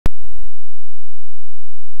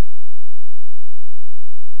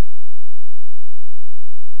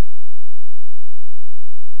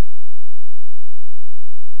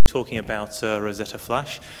talking about Rosetta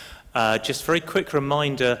Flash. Just a very quick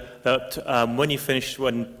reminder that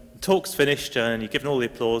when talk's finished and you've given all the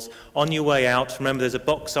applause, on your way out, remember there's a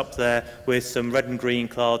box up there with some red and green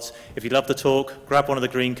cards. If you love the talk, grab one of the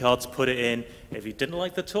green cards, put it in. If you didn't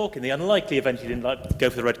like the talk, in the unlikely event you didn't like, go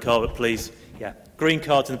for the red card, but please, yeah, green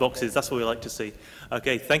cards in the boxes, that's what we like to see.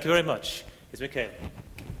 Okay, thank you very much. It's Michele.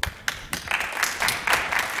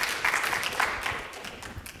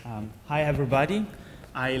 Hi everybody,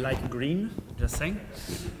 I like green, just saying.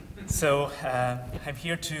 So I'm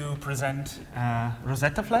here to present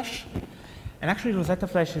Rosetta Flash. And actually Rosetta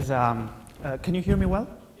Flash is, can you hear me well?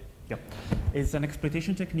 Yeah. It's an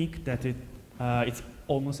exploitation technique that it's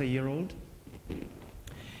almost a year old.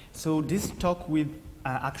 So this talk will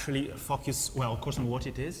actually focus, well, of course, on what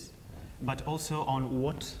it is, but also on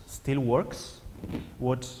what still works,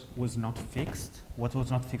 what was not fixed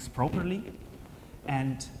properly,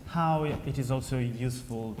 and how it is also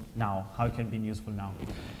useful now, how it can be useful now.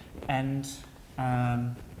 And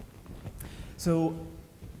so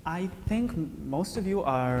I think most of you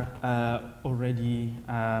are already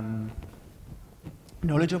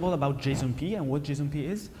knowledgeable about JSONP and what JSONP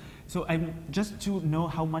is. So just to know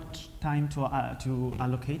how much time to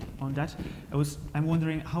allocate on that, I'm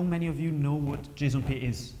wondering how many of you know what JSONP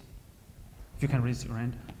is? If you can raise your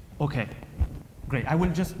hand. Okay. Great. I will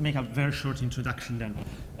just make a very short introduction then.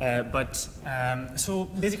 So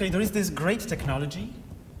basically, there is this great technology.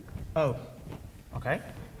 Oh, okay.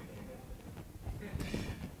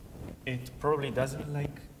 It probably doesn't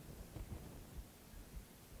like.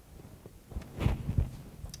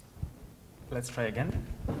 Let's try again.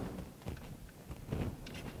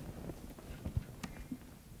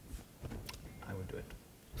 I will do it.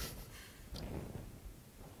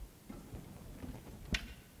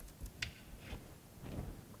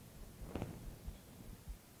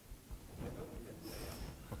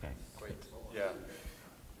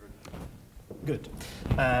 Good.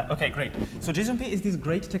 Okay, great. So JSONP is this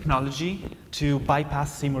great technology to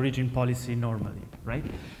bypass same origin policy normally, right?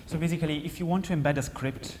 So basically, if you want to embed a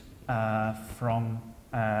script from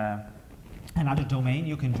another domain,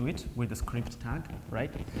 you can do it with a script tag,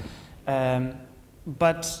 right? And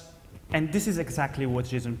this is exactly what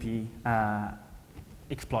JSONP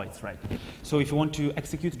exploits, right? So if you want to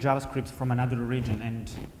execute JavaScript from another region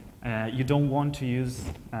and you don't want to use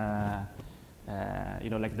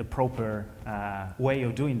like the proper way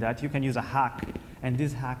of doing that, you can use a hack, and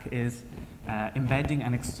this hack is embedding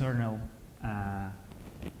an external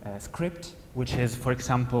script, which is, for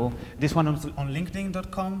example, this one on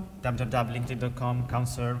linkedin.com, www.linkedin.com, count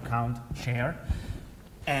serve, count, share,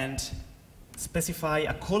 and specify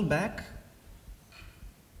a callback.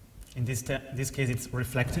 In this case, it's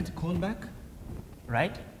reflected callback,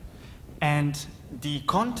 right? And the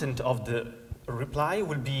content of the reply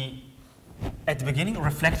will be at the beginning,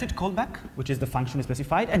 reflected callback, which is the function we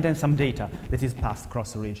specified, and then some data that is passed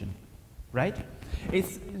across the region, right?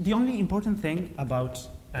 It's the only important thing about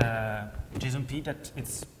JSONP that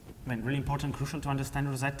it's really important, crucial to understand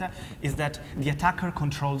Rosetta, is that the attacker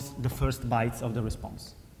controls the first bytes of the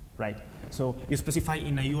response, right? So you specify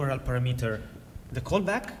in a URL parameter the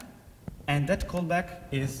callback, and that callback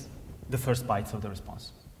is the first bytes of the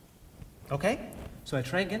response. Okay? So I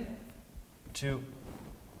try again to.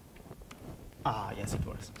 Ah, yes, it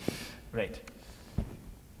works. Great.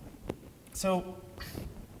 So,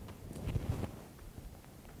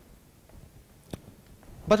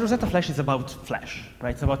 but Rosetta Flash is about Flash,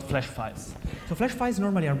 right? It's about Flash files. So Flash files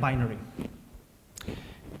normally are binary,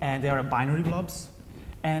 and they are binary blobs.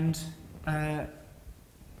 And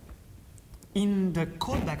in the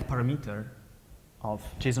callback parameter of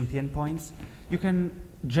JSONP endpoints, you can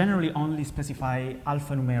generally only specify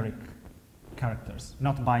alphanumeric characters,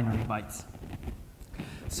 not binary bytes.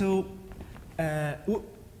 So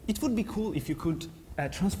it would be cool if you could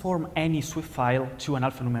transform any Swift file to an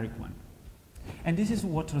alphanumeric one. And this is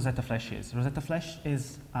what Rosetta Flash is. Rosetta Flash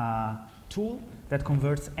is a tool that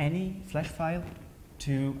converts any Flash file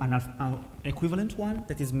to an equivalent one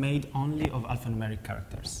that is made only of alphanumeric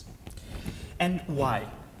characters. And why?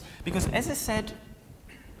 Because as I said,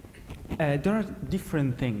 there are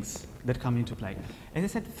different things that come into play. As I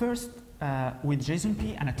said, first, with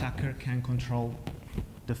JSONP, an attacker can control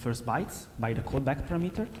the first bytes by the callback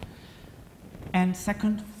parameter. And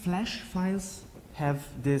second, Flash files have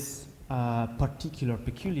this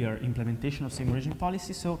peculiar implementation of same origin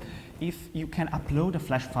policy. So if you can upload a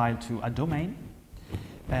Flash file to a domain,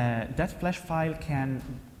 that Flash file can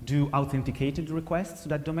do authenticated requests to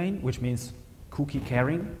that domain, which means cookie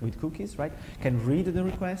carrying with cookies, right? Can read the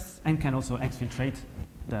requests and can also exfiltrate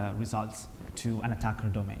the results to an attacker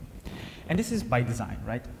domain. And this is by design,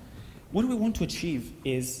 right? what we want to achieve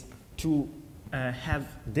is to have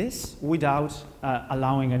this without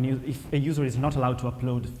allowing if a user is not allowed to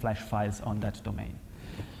upload Flash files on that domain.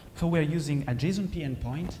 So we're using a JSONP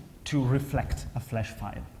endpoint to reflect a Flash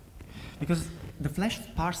file. Because the Flash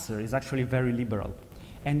parser is actually very liberal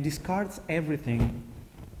and discards everything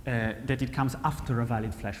that it comes after a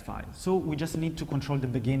valid Flash file. So we just need to control the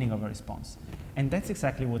beginning of a response. And that's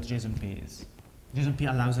exactly what JSONP is. JSONP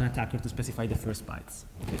allows an attacker to specify the first bytes.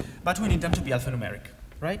 But we need them to be alphanumeric,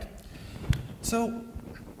 right? So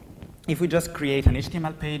if we just create an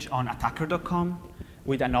HTML page on attacker.com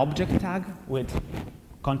with an object tag with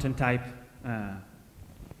content type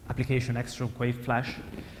application extra wave flash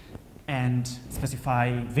and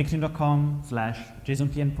specify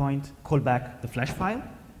victim.com/JSONP endpoint, call back the Flash file,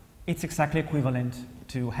 it's exactly equivalent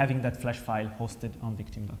to having that Flash file hosted on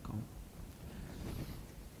victim.com.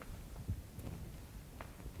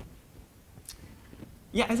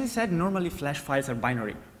 Yeah, as I said, normally Flash files are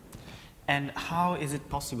binary. And how is it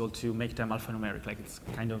possible to make them alphanumeric? Like, it's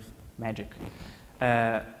kind of magic.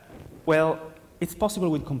 Well, it's possible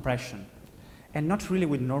with compression. And not really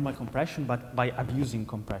with normal compression, but by abusing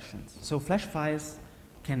compressions. So Flash files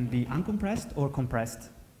can be uncompressed or compressed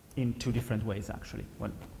in two different ways, actually,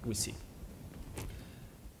 what we see.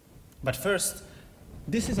 But first,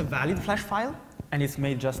 this is a valid Flash file, and it's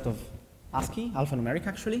made just of ASCII, alphanumeric,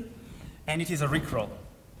 actually. And it is a rickroll.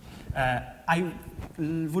 I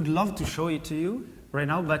would love to show it to you right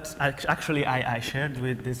now, but actually I shared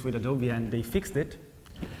this with Adobe and they fixed it.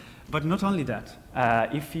 But not only that,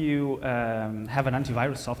 if you have an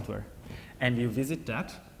antivirus software and you visit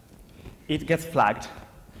that, it gets flagged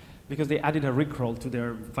because they added a rickroll to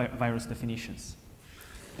their virus definitions.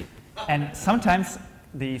 And sometimes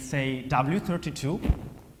they say W32,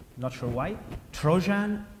 not sure why,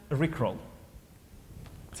 Trojan rickroll.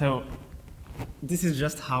 So this is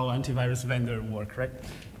just how antivirus vendors work, right?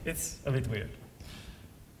 It's a bit weird.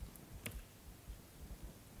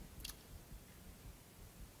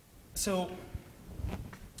 So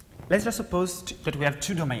let's just suppose that we have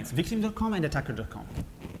two domains, victim.com and attacker.com.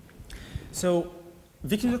 So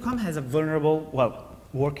victim.com has a vulnerable, well,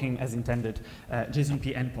 working as intended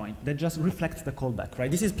JSONP endpoint that just reflects the callback,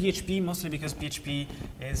 right? This is PHP mostly because PHP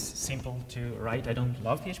is simple to write. I don't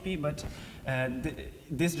love PHP, but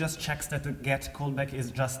this just checks that the get callback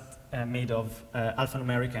is just made of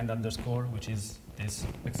alphanumeric and underscore, which is this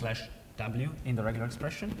 \w in the regular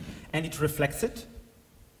expression, and it reflects it,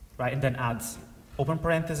 right? And then adds open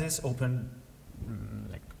parentheses, open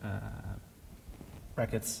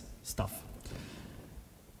brackets stuff.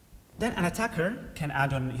 Then an attacker can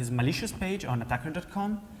add on his malicious page on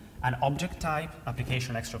attacker.com an object type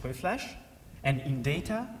application extra wave flash, and in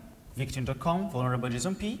data, victim.com, vulnerable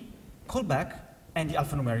JSONP, callback, and the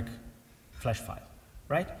alphanumeric flash file,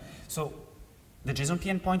 right? So the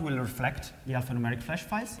JSONP endpoint will reflect the alphanumeric flash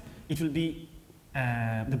files. It will be,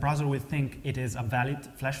 the browser will think it is a valid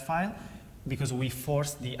flash file because we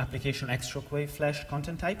force the application extra wave flash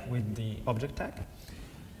content type with the object tag.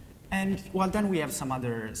 And well, then we have some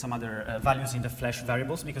other values in the Flash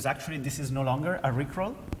variables because actually this is no longer a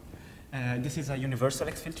rickroll. This is a universal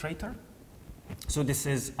exfiltrator. So this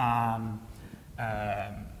is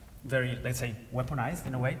very, let's say, weaponized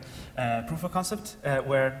in a way, proof of concept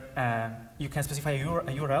where you can specify a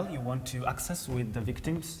URL you want to access with the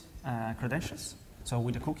victim's credentials, so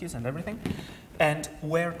with the cookies and everything, and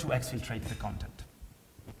where to exfiltrate the content.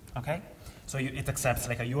 Okay, so it accepts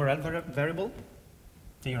like a URL variable.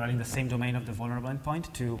 The URL in the same domain of the vulnerable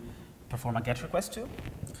endpoint to perform a GET request to,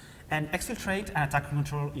 and exfiltrate an attacker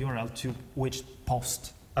control URL to which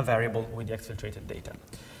post a variable with the exfiltrated data.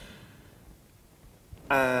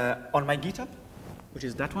 On my GitHub, which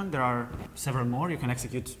is that one, there are several more. You can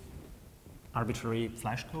execute arbitrary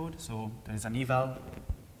Flash code. So there is an eval,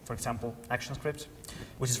 for example, action script,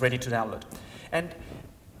 which is ready to download. And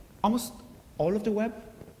almost all of the web,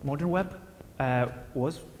 modern web,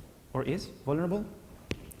 was or is vulnerable.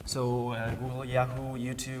 So Google, Yahoo,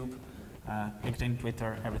 YouTube, LinkedIn,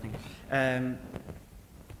 Twitter, everything.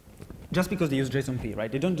 Just because they use JSONP,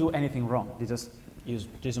 right? They don't do anything wrong. They just use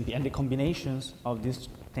JSONP. And the combinations of these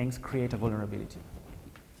things create a vulnerability.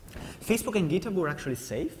 Facebook and GitHub were actually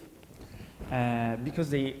safe because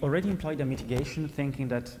they already employed a mitigation thinking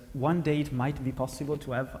that one day it might be possible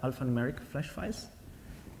to have alphanumeric Flash files.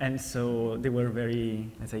 And so they were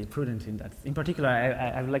very, let's say, prudent in that. In particular,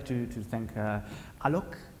 I would like to thank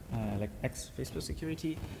Alok, like ex-Facebook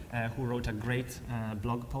security, who wrote a great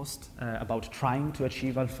blog post about trying to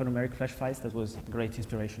achieve alphanumeric Flash files. That was great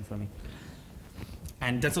inspiration for me.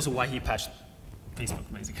 And that's also why he patched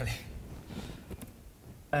Facebook, basically.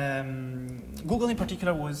 Google in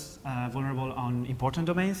particular was vulnerable on important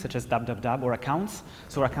domains such as www or accounts.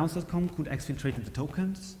 So accounts.com could exfiltrate the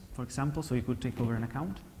tokens, for example, so you could take over an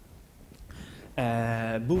account.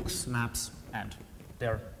 Books, maps, and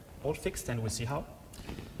they're all fixed, and we'll see how.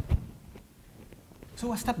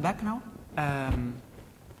 So a step back now.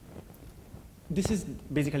 This is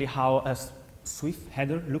basically how a Swift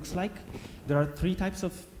header looks like. There are three types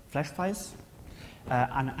of Flash files: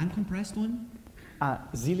 an uncompressed one, a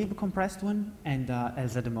zlib compressed one, and a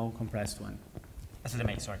ZMO compressed one.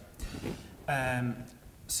 ZMA, sorry.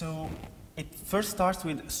 So it first starts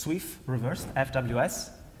with Swift reversed,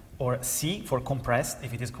 FWS, or C for compressed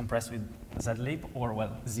if it is compressed with zlib, or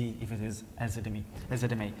well, Z if it is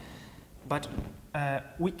ZMA. But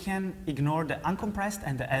we can ignore the uncompressed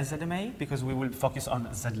and the ZMA because we will focus on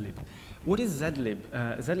zlib. What is zlib?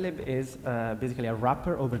 Zlib is basically a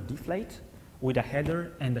wrapper over deflate with a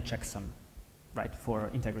header and a checksum, right,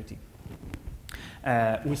 for integrity.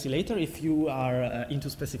 We'll see later. If you are into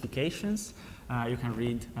specifications, you can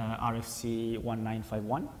read RFC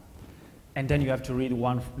 1951. And then you have to read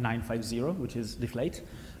 1950, which is deflate,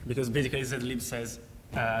 because basically zlib says,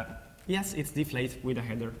 yes, it's deflate with a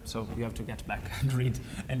header, so you have to get back and read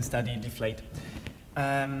and study deflate.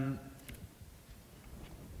 One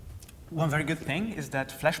very good thing is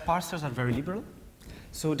that Flash parsers are very liberal,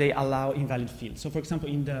 so they allow invalid fields. So for example,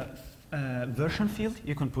 in the version field,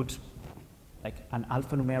 you can put like an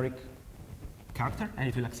alphanumeric character, and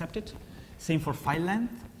it will accept it. Same for file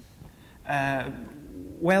length.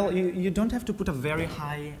 Well, you don't have to put a very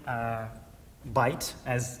high byte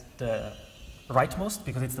as the rightmost,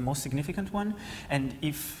 because it's the most significant one. And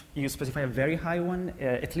if you specify a very high one,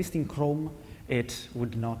 at least in Chrome, it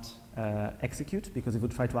would not execute, because it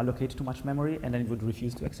would try to allocate too much memory, and then it would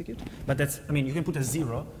refuse to execute. But that's, I mean, you can put a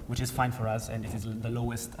 0, which is fine for us, and it is the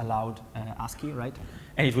lowest allowed ASCII, right?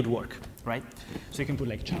 And it would work, right? So you can put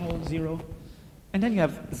like chow 0, and then you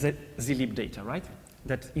have zlib data, right?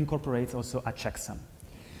 That incorporates also a checksum.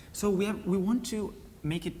 So we want to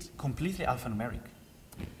make it completely alphanumeric.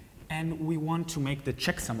 And we want to make the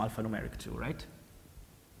checksum alphanumeric too, right?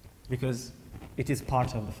 Because it is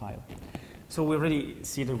part of the file. So we already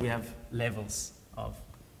see that we have levels of,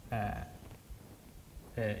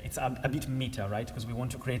 it's a bit meta, right? Because we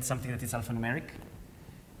want to create something that is alphanumeric.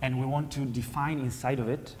 And we want to define inside of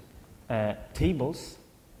it tables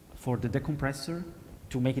for the decompressor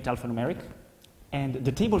to make it alphanumeric. And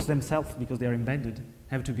the tables themselves, because they are embedded,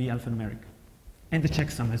 have to be alphanumeric. And the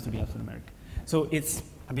checksum has to be alphanumeric. So it's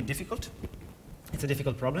a bit difficult. It's a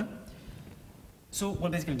difficult problem. So,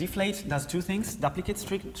 well, basically, deflate does two things: duplicate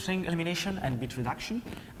string elimination and bit reduction.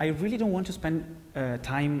 I really don't want to spend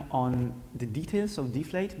time on the details of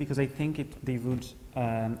deflate, because I think they would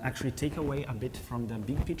actually take away a bit from the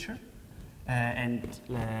big picture.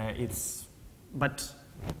 But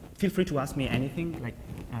feel free to ask me anything, like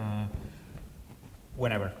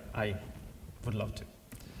whenever. I would love to.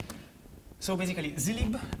 So basically,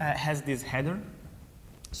 zlib has this header.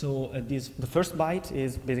 So the first byte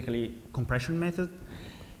is basically compression method,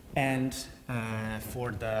 and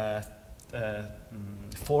for the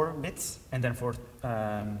 4 bits, and then for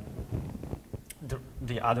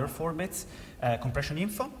the other 4 bits, compression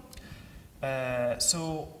info.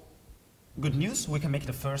 So good news, we can make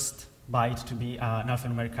the first byte to be an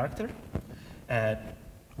alphanumeric character,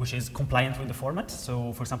 which is compliant with the format.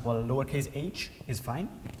 So for example, lowercase h is fine.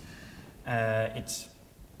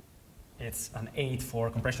 It's an 8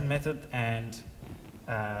 for compression method, and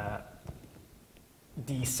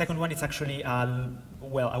the second one is actually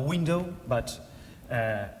a window, but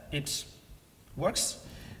it works.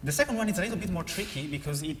 The second one is a little bit more tricky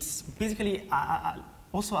because it's basically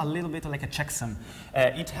also a little bit like a checksum.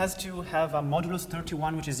 It has to have a modulus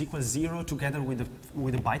 31, which is equal 0 together with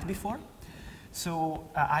the byte before. So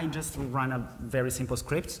I just ran a very simple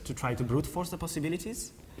script to try to brute force the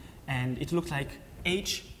possibilities, and it looked like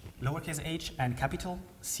h, lowercase h, and capital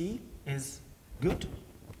C is good.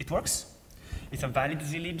 It works. It's a valid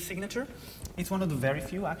zlib signature. It's one of the very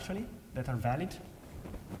few, actually, that are valid.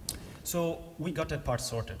 So we got that part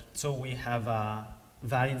sorted. So we have a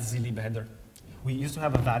valid zlib header. We used to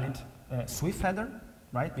have a valid Swift header,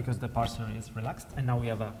 right, because the parser is relaxed, and now we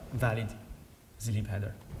have a valid zlib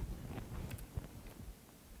header.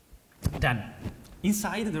 Then,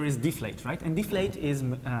 inside there is deflate, right? And deflate is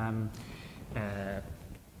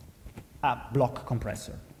a block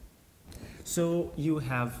compressor. So you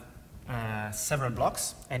have several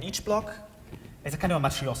blocks, and each block is a kind of a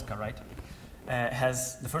matryoshka, right?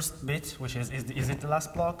 Has the first bit, which is it the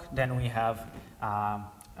last block? Then we have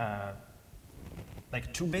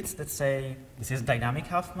like 2 bits that say this is dynamic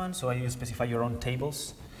Huffman, so you specify your own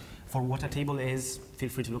tables. For what a table is, feel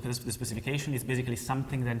free to look at the specification. It's basically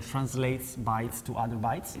something that translates bytes to other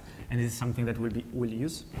bytes, and this is something that we'll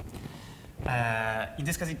use. In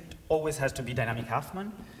this case, it always has to be dynamic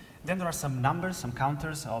Huffman. Then there are some numbers, some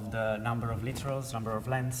counters of the number of literals, number of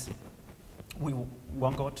lengths. We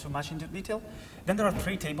won't go too much into detail. Then there are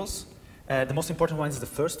 3 tables. The most important one is the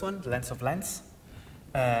first one, the length of lengths,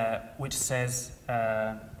 which says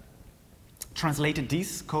translated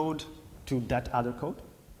this code to that other code.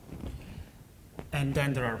 And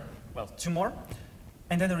then there are, well, 2 more.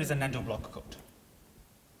 And then there is an endo block code.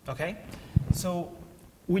 Okay? So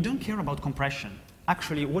we don't care about compression.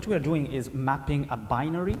 Actually, what we are doing is mapping a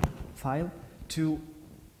binary file to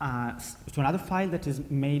another file that is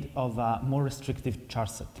made of a more restrictive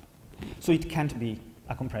charset. So it can't be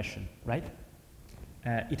a compression, right?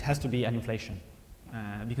 It has to be an inflation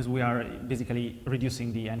because we are basically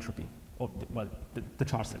reducing the entropy of the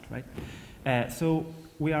charset, right? So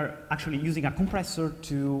we are actually using a compressor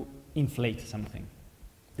to inflate something.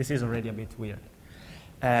 This is already a bit weird.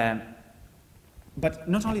 But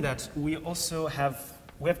not only that, we also have,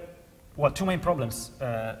 2 main problems.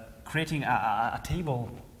 Creating a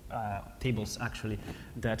tables actually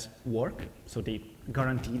that work, so they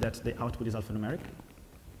guarantee that the output is alphanumeric,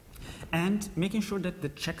 and making sure that the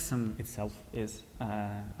checksum itself is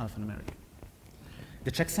alphanumeric.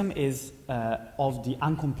 The checksum is of the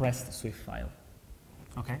uncompressed Swift file,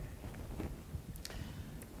 okay?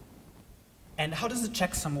 And how does the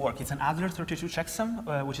checksum work? It's an Adler 32 checksum,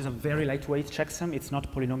 which is a very lightweight checksum. It's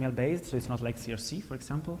not polynomial based, so it's not like CRC, for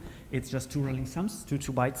example. It's just 2 rolling sums, 2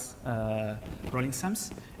 bytes rolling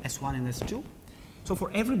sums, S1 and S2. So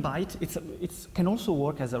for every byte, it can also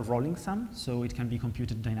work as a rolling sum, so it can be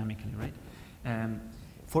computed dynamically, right?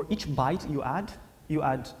 For each byte you add,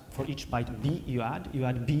 for each byte B you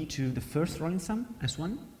add B to the first rolling sum,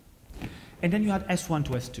 S1, and then you add S1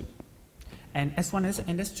 to S2. And S1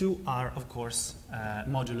 and S2 are, of course,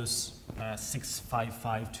 modulus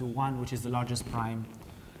 65521, which is the largest prime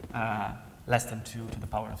less than 2 to the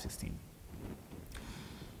power of 16.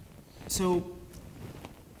 So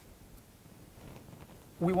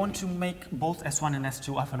we want to make both S1 and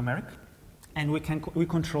S2 alphanumeric, and we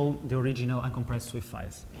control the original uncompressed Swift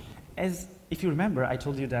files. If you remember, I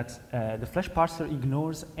told you that the flash parser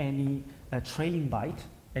ignores any trailing byte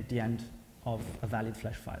at the end of a valid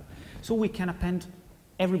flash file. So we can append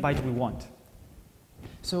every byte we want.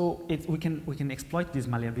 So we can exploit this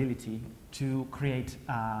malleability to create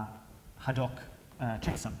a ad hoc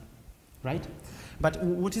checksum, right? But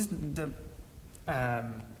what is the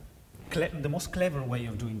most clever way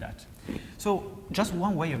of doing that? So just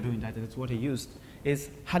one way of doing that, that's what I used, is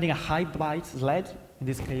adding a high byte sled, in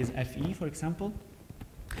this case FE, for example,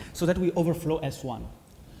 so that we overflow S1.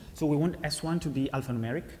 So we want S1 to be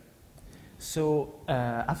alphanumeric. So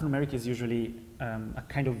alphanumeric is usually a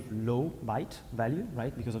kind of low byte value,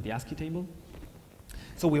 right, because of the ASCII table.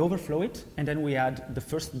 So we overflow it, and then we add the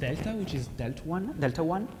first delta, which is delta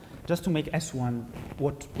 1, just to make S1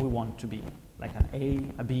 what we want to be, like an A,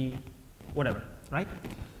 a B, whatever, right?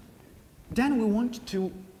 Then we want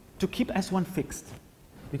to keep S1 fixed,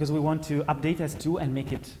 because we want to update S2 and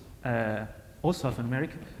make it also alphanumeric,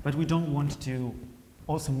 but we don't want to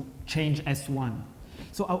also change S1.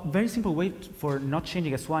 So a very simple way for not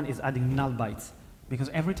changing S1 is adding null bytes, because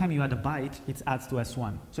every time you add a byte, it adds to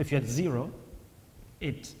S1. So if you add 0,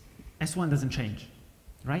 S1 doesn't change,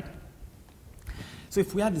 right? So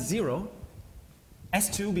if we add 0,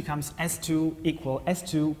 S2 becomes S2 equal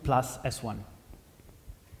S2 plus S1,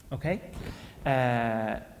 okay?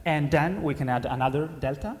 And then we can add another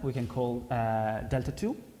delta, we can call delta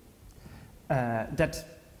 2, that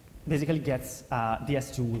basically gets the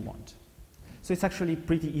S2 we want. So it's actually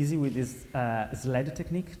pretty easy with this SLED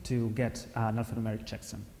technique to get an alphanumeric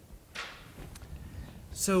checksum.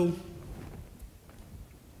 So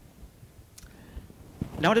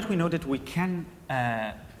now that we know that we can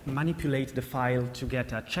manipulate the file to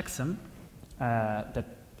get a checksum,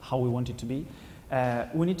 how we want it to be,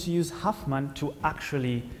 we need to use Huffman to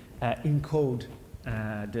actually encode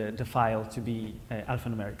the file to be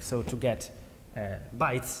alphanumeric, so to get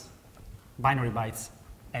bytes, binary bytes,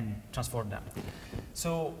 and transform them.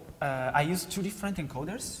 So I use 2 different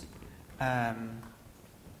encoders,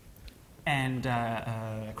 and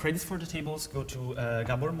credits for the tables go to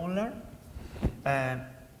Gabor Moller.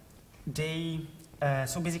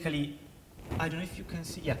 So basically, I don't know if you can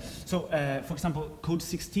see, yeah. So for example, code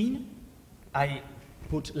 16, I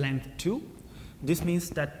put length 2. This means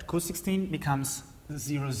that code 16 becomes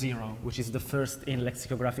 0, 0, which is the first in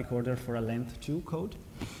lexicographic order for a length 2 code.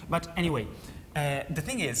 But anyway, The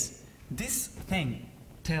thing is, this thing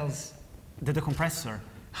tells the decompressor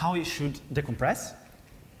how it should decompress,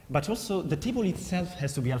 but also the table itself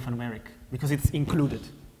has to be alphanumeric because it's included.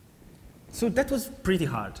 So that was pretty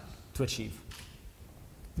hard to achieve.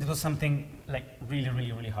 This was something like really,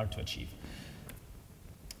 really, really hard to achieve.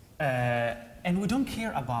 And we don't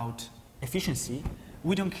care about efficiency.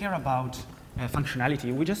 We don't care about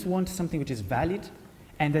functionality. We just want something which is valid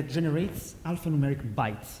and that generates alphanumeric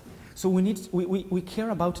bytes. So we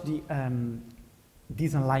care about the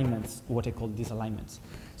disalignments, what I call disalignments.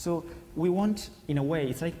 So we want, in a way,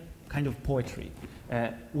 it's like kind of poetry.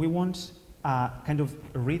 We want a kind of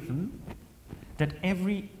rhythm that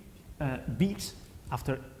every beat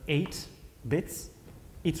after 8 bits,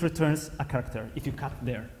 it returns a character if you cut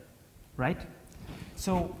there, right?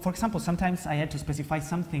 So, for example, sometimes I had to specify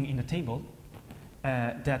something in a table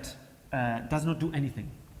that does not do anything,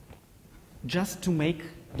 just to make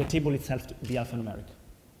the table itself be alphanumeric.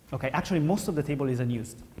 Okay, actually, most of the table is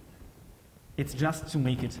unused. It's just to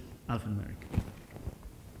make it alphanumeric.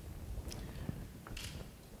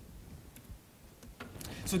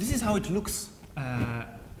 So this is how it looks.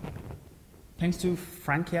 Thanks to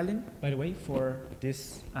Frank Yellen, by the way, for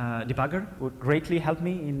this debugger, who greatly helped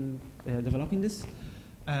me in developing this.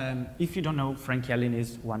 If you don't know, Frank Yellen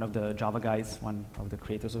is one of the Java guys, one of the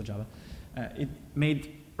creators of Java. It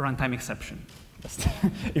made runtime exception.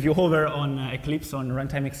 If you hover on Eclipse on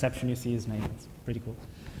runtime exception, you see his name. It's pretty cool.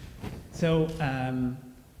 So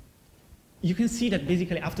you can see that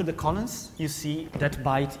basically after the colons, you see that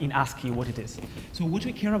byte in ASCII, what it is. So what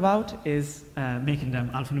we care about is making them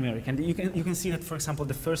alphanumeric. And you can see that, for example,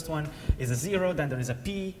 the first one is a 0, then there is a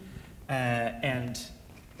P,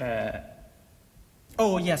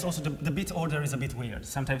 oh, yes, also the bit order is a bit weird.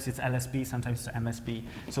 Sometimes it's LSB, sometimes it's MSB,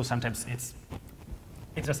 so sometimes it's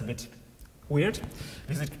just a bit weird.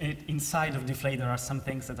 Because inside of Deflate, there are some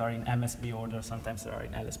things that are in MSB order, sometimes they are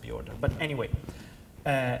in LSB order. But anyway,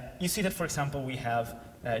 you see that, for example, we have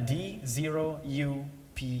D0, U,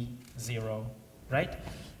 P0, right?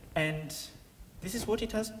 And this is what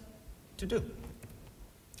it has to do.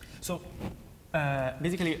 So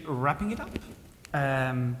basically, wrapping it up,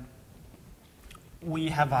 we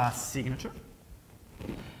have a signature,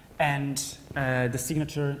 and the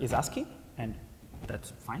signature is ASCII, and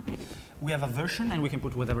that's fine. We have a version, and we can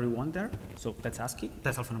put whatever we want there, so that's ASCII,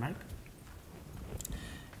 that's alphanumeric.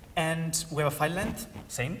 And we have a file length,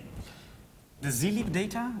 same. The zlib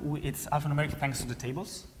data, it's alphanumeric thanks to the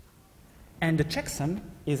tables. And the checksum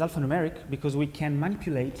is alphanumeric because we can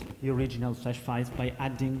manipulate the original flash files by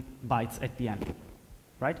adding bytes at the end,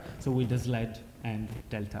 right? So with the SLED and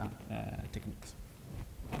delta techniques.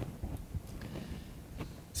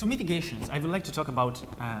 So mitigations, I would like to talk about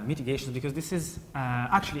mitigations because this is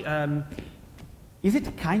actually, is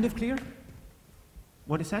it kind of clear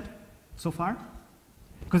what is said so far?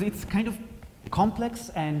 Because it's kind of complex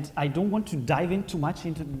and I don't want to dive in too much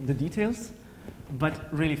into the details,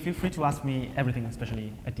 but really feel free to ask me everything,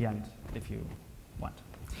 especially at the end if you want.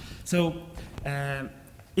 So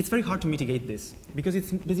it's very hard to mitigate this because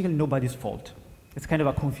it's basically nobody's fault. It's kind of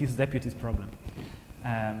a confused deputies problem.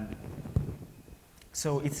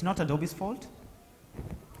 So it's not Adobe's fault,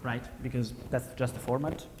 right? Because that's just the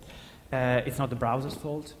format. It's not the browser's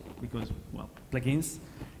fault because, well, plugins.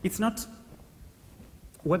 It's not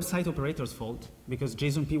website operator's fault because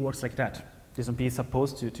JSONP works like that. JSONP is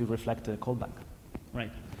supposed to reflect the callback,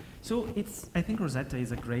 right? So I think Rosetta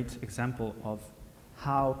is a great example of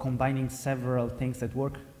how combining several things that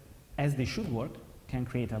work as they should work can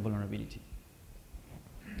create a vulnerability.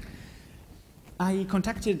 I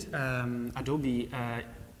contacted Adobe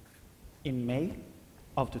in May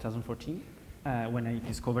of 2014 when I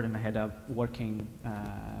discovered and I had a working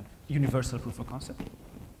universal proof of concept.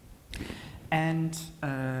 And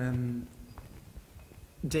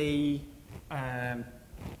they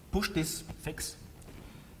pushed this fix,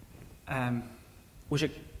 which I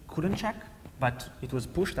couldn't check, but it was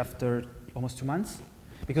pushed after almost 2 months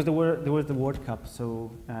because there was the World Cup,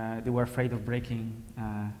 so they were afraid of breaking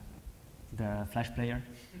the Flash player.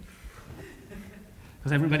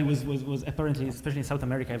 Because everybody was apparently, especially in South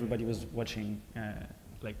America, everybody was watching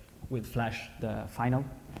like with Flash the final.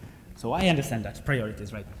 So I understand that,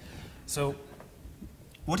 priorities, right? So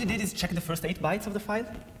what he did is check the first 8 bytes of the file,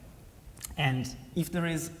 and if there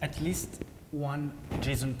is at least one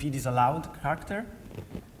JSONP disallowed character,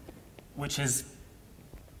 which is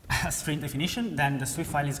a string definition, then the Swift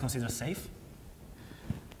file is considered safe.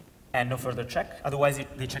 And no further check. Otherwise,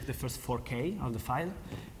 they check the first 4K of the file.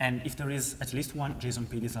 And if there is at least one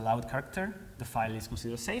JSONP disallowed character, the file is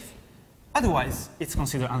considered safe. Otherwise, it's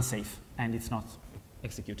considered unsafe, and it's not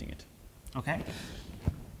executing it. Okay?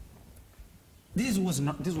 This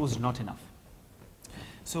was not enough.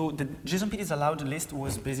 So the JSONP disallowed list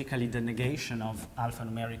was basically the negation of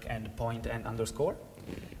alphanumeric and point and underscore.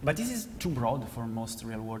 But this is too broad for most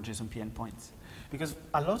real-world JSONP endpoints. Because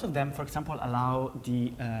a lot of them, for example, allow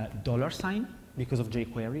the $sign because of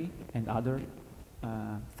jQuery and other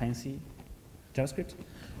fancy JavaScript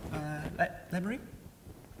library.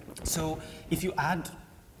 So if you add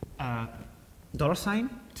 $sign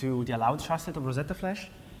to the allowed charset of Rosetta Flash,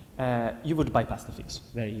 you would bypass the fix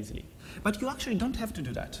very easily. But you actually don't have to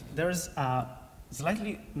do that. There's a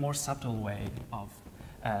slightly more subtle way of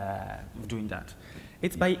doing that.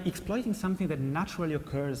 It's by exploiting something that naturally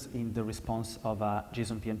occurs in the response of a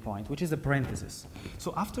JSONP endpoint, which is a parenthesis.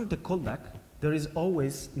 So after the callback, there is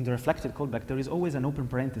always, in the reflected callback, there is always an open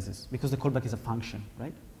parenthesis, because the callback is a function,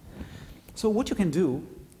 right? So what you can do,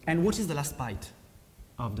 and what is the last byte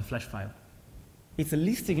of the Flash file? It's the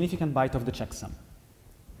least significant byte of the checksum.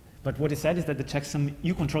 But what is said is that the checksum,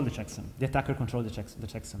 you control the checksum. The attacker controls the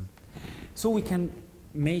checksum. So we can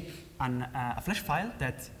make a Flash file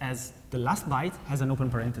that, as the last byte, has an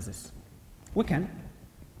open parenthesis. We can.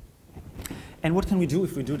 And what can we do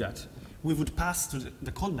if we do that? We would pass to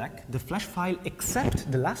the callback the Flash file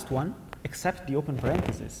except the last one, except the open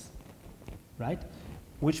parenthesis, right?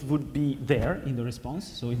 Which would be there in the response,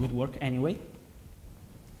 so it would work anyway.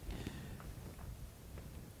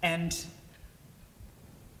 And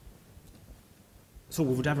so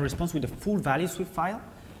we would have a response with a full value swift file,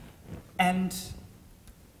 and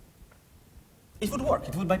it would work.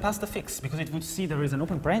 It would bypass the fix, because it would see there is an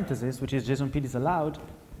open parenthesis, which is JSONP disallowed,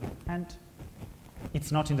 and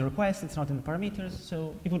it's not in the request, it's not in the parameters,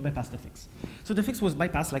 so it would bypass the fix. So the fix was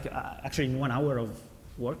bypassed like actually in 1 hour of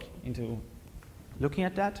work into looking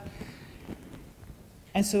at that.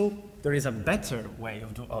 And so there is a better way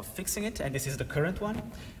of fixing it, and this is the current one.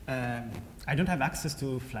 I don't have access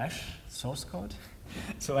to Flash source code,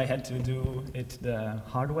 so I had to do it the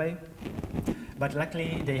hard way. But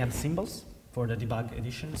luckily, they have symbols for the debug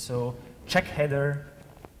edition. So check header,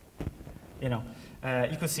 you know,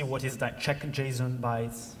 you can see what is that check JSON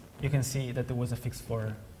bytes. You can see that there was a fix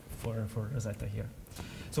for Rosetta here.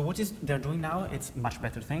 So what is they're doing now? It's a much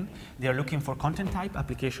better thing. They are looking for content type,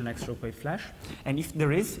 application X/Wave Flash, and if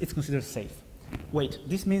there is, it's considered safe. Wait,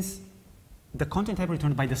 this means the content type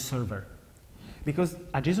returned by the server, because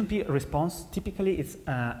a JSONP response typically it's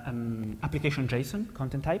application JSON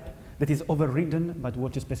content type that is overridden by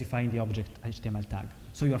what you specify in the object HTML tag.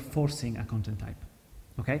 So you are forcing a content type.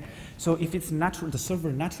 Okay, so if it's natural, the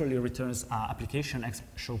server naturally returns application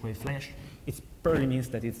X/Wave Flash, it probably means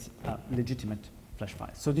that it's a legitimate Flash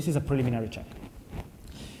file. So this is a preliminary check.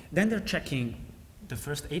 Then they're checking the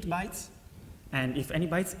first 8 bytes, and if any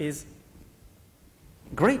bytes is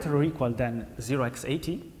greater or equal than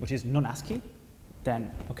 0x80, which is non-ASCII,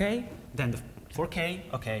 then okay, then the 4K,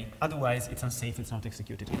 okay, otherwise it's unsafe, it's not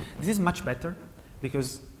executed. This is much better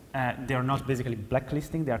because they are not basically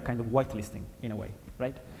blacklisting, they are kind of whitelisting in a way,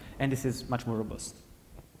 right? And this is much more robust.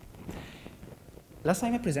 Last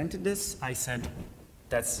time I presented this, I said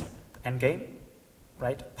that's endgame,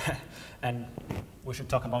 right? And we should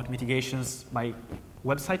talk about mitigations by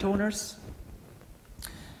website owners.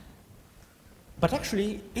 But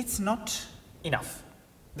actually, it's not enough.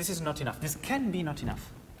 This is not enough. This can be not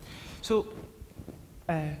enough. So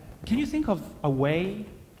can you think of a way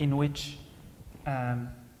in which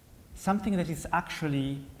something that is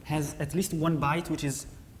actually has at least 1 byte which is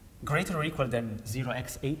greater or equal than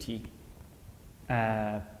 0x80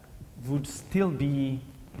 would still be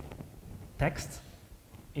text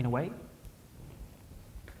in a way?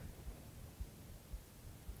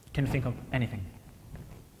 Can you think of anything?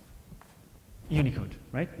 Unicode,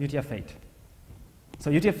 right? UTF-8. So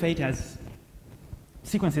UTF-8 has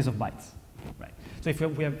sequences of bytes, right? So if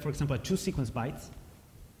we have, for example, a 2 byte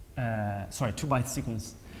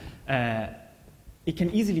sequence, it can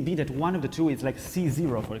easily be that one of the two is like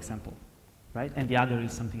C0, for example, right? And the other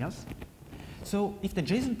is something else. So if the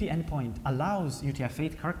JSONP endpoint allows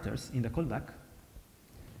UTF-8 characters in the callback,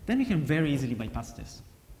 then we can very easily bypass this.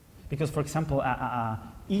 Because, for example,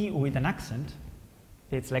 E with an accent,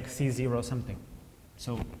 it's like C0 something.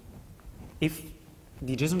 So if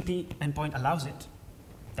the JSONP endpoint allows it,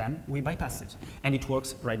 then we bypass it. And it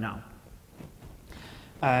works right now.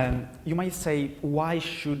 You might say, why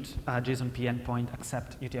should a JSONP endpoint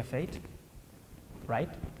accept UTF-8, right?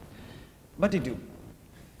 But they do.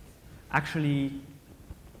 Actually,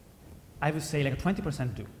 I would say like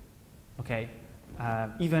 20% do, okay?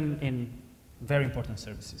 Even in very important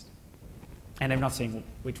services. And I'm not saying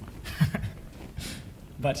which one,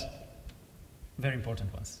 but very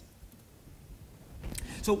important ones.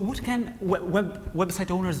 So what can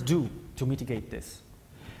website owners do to mitigate this?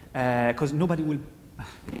 Because nobody will,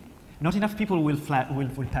 not enough people will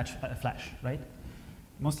patch Flash, right?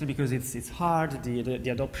 Mostly because it's hard,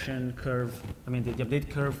 the adoption curve, the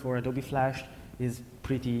update curve for Adobe Flash is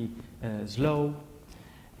pretty slow.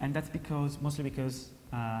 And that's mostly because,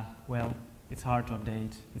 well, it's hard to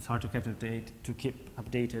update, it's hard to keep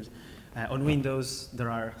updated. On Windows,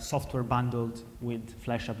 there are software bundled with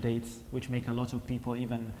Flash updates, which make a lot of people,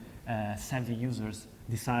 even savvy users,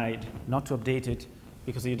 decide not to update it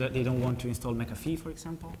because they don't want to install McAfee, for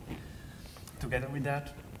example, together with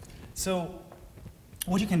that. So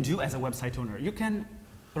what you can do as a website owner, you can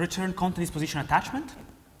return content disposition attachment,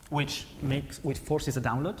 which forces a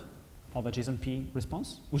download of a JSONP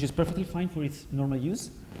response, which is perfectly fine for its normal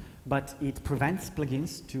use, but it prevents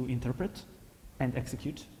plugins to interpret and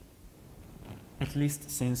execute, at least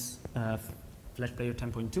since Flash Player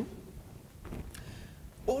 10.2.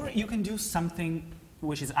 Or you can do something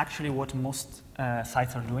which is actually what most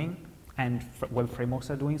sites are doing and web frameworks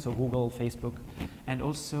are doing, so Google, Facebook, and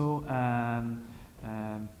also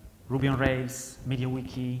Ruby on Rails,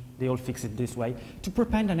 MediaWiki, they all fix it this way, to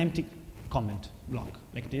prepend an empty comment block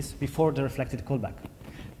like this before the reflected callback.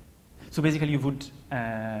 So basically you would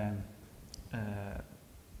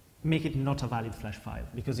make it not a valid Flash file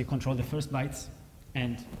because you control the first bytes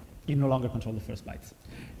and you no longer control the first bytes.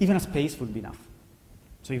 Even a space would be enough.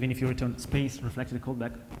 So even if you return space reflected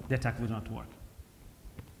callback, the attack would not work.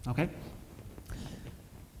 Okay?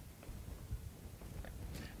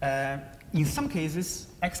 In some cases,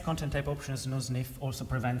 X content type options no sniff also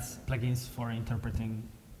prevents plugins for interpreting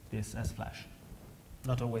this as Flash.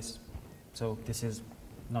 Not always. So this is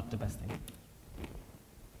not the best thing.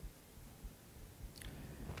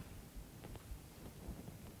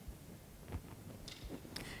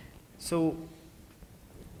 So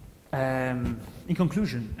in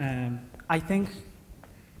conclusion, I think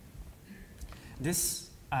this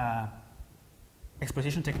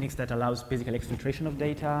exploitation techniques that allows basically exfiltration of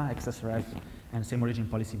data, XSRF, and same origin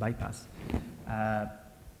policy bypass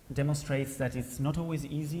demonstrates that it's not always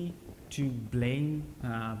easy to blame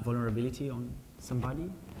vulnerability on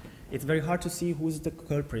somebody. It's very hard to see who's the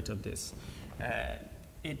culprit of this.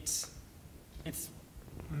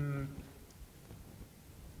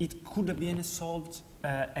 It could have been solved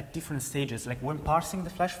at different stages, like when parsing the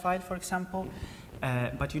Flash file, for example,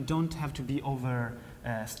 but you don't have to be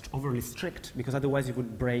overly strict, because otherwise you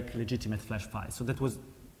would break legitimate Flash files. So that was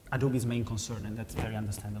Adobe's main concern, and that's very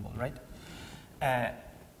understandable, right?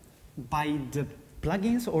 By the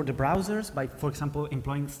plugins or the browsers, by, for example,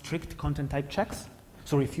 employing strict content type checks,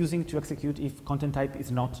 so refusing to execute if content type is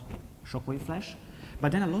not Shockwave Flash.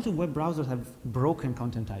 But then a lot of web browsers have broken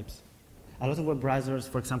content types. A lot of web browsers,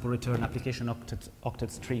 for example, return application octet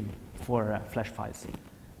stream for Flash files.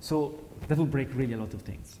 So that will break really a lot of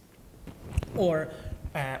things. Or,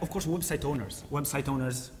 of course, website owners. Website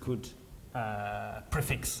owners could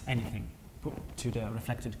prefix anything to the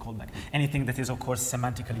reflected callback. Anything that is, of course,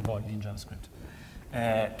 semantically void in JavaScript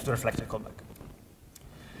to the reflected callback.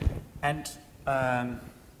 And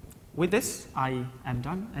with this, I am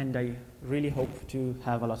done, and I really hope to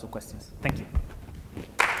have a lot of questions. Thank you.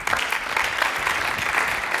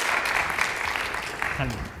 Tell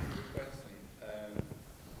me. Good question.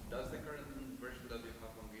 Does the current version that you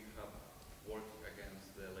have on GitHub work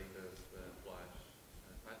against the latest Flash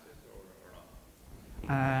patches or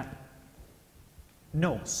not?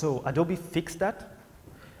 No. So Adobe fixed that.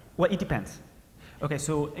 Well, it depends. Okay,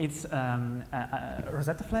 so it's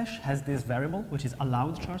Rosetta Flash has this variable which is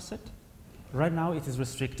allowed charset. Right now it is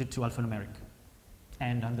restricted to alphanumeric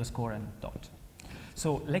and underscore and dot.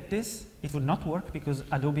 So like this, it would not work because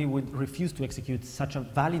Adobe would refuse to execute such a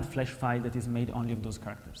valid Flash file that is made only of those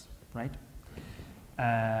characters, right?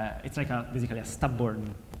 It's like basically a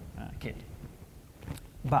stubborn kid.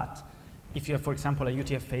 But if you have, for example, a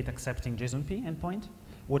UTF-8 accepting JSONP endpoint,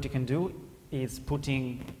 what you can do is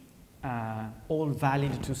putting all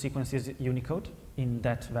valid 2 sequences Unicode in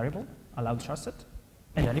that variable, allowed charset,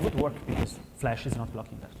 and then it would work because Flash is not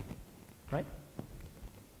blocking that, right?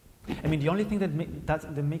 I mean, the only thing that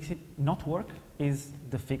makes it not work is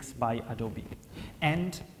the fix by Adobe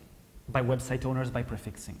and by website owners by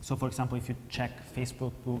prefixing. So, for example, if you check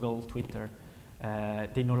Facebook, Google, Twitter,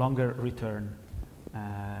 they no longer return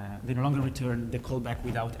the callback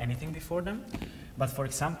without anything before them. But for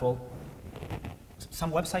example,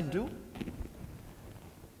 some websites do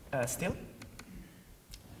still.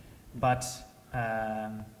 But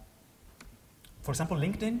for example,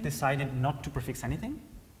 LinkedIn decided not to prefix anything.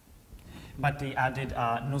 But they added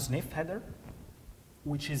a no sniff header,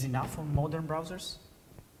 which is enough for modern browsers,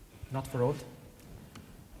 not for old.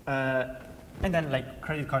 And then like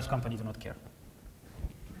credit cards company do not care.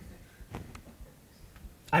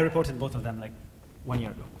 I reported both of them like 1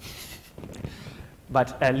 year ago.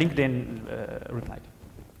 But LinkedIn replied.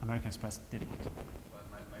 American Express didn't. But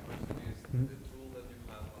my question is, Mhm. the tool that you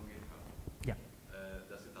have on GitHub, Yeah.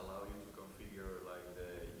 Does it allow you to configure like the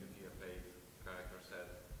UTF-8 character set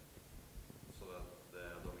so that the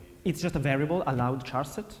Adobe... It's just a variable allowed char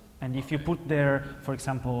set, and if you put there, for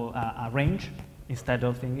example, a range instead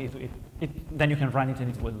of thing, then you can run it and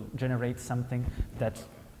it will generate something that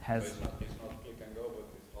has. So it's not click and go, but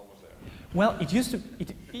it's almost there. Well, it used to.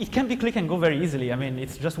 It can be click and go very easily. I mean,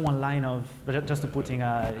 it's just one line of just putting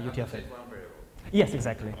a UTF-8. One variable. Yes,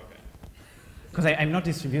 exactly. Okay. Because I'm not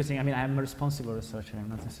distributing. I mean, I'm a responsible researcher. I'm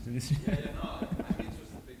not distributing. Yeah, no, I'm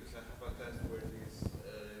interested because I have a test where this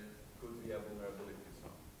could be a vulnerability. So.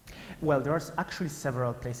 Well, there are actually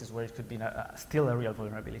several places where it could be still a real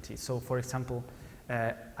vulnerability. So, for example,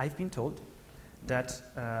 I've been told that,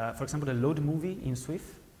 for example, the load movie in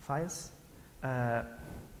Swift files,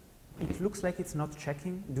 it looks like it's not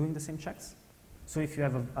checking, doing the same checks. So if you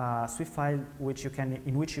have a Swift file in which you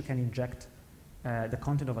can inject the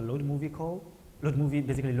content of a load movie call, load movie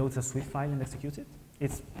basically loads a Swift file and executes it.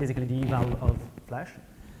 It's basically the eval of Flash.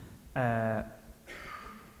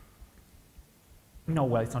 No,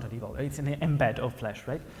 well, it's not an eval. It's an embed of Flash,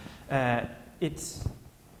 right?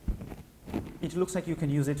 It looks like you can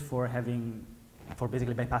use it for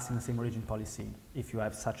basically bypassing the same origin policy if you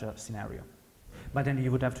have such a scenario. But then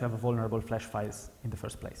you would have to have a vulnerable Flash files in the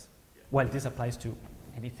first place. Yeah. Well, this applies to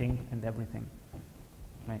anything and everything,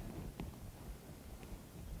 right?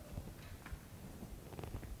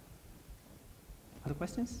 Other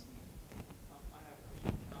questions? I have a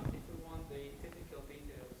question. If we want the technical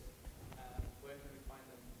details, where can we find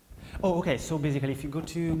them? Oh, okay. So basically, if you go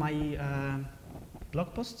to my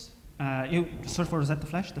blog posts, you search for Rosetta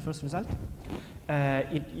Flash, the first result,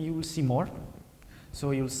 you will see more.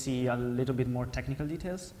 So you'll see a little bit more technical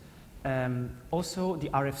details. Also, the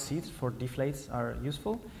RFCs for deflates are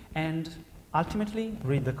useful. And ultimately,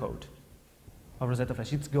 read the code of Rosetta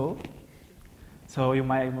Flash. It's Go. So you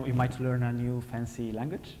might learn a new fancy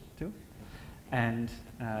language too. And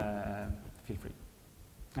feel free.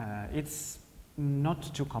 It's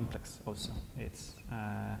not too complex also.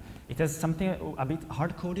 It has something a bit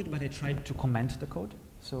hard-coded, but I tried to comment the code.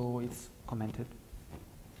 So it's commented.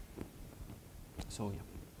 So yeah,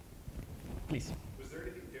 please. Was there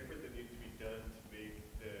anything different that needed to be done to make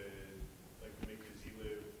the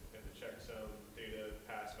zlib and the checksum data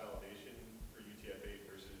pass validation for UTF-8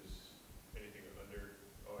 versus anything under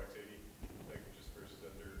OX80, like just versus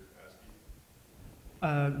under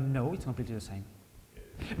ASCII? No, it's completely the same.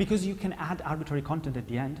 Because you can add arbitrary content at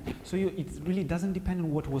the end, so it really doesn't depend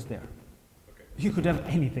on what was there. Okay. You could have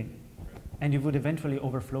anything, Okay. and you would eventually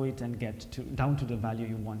overflow it and get down to the value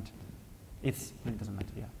you want. It doesn't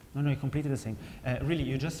matter, yeah. No, completely the same. Really,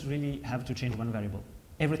 you just really have to change one variable.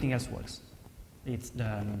 Everything else works. It's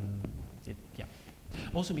the, yeah.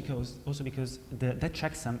 Also because that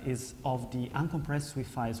checksum is of the uncompressed Swift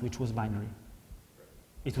files, which was binary.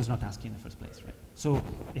 It was not ASCII in the first place, right? So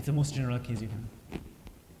it's the most general case you can.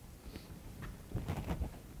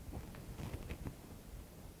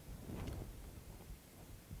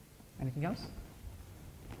 Anything else?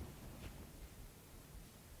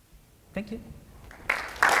 Thank you.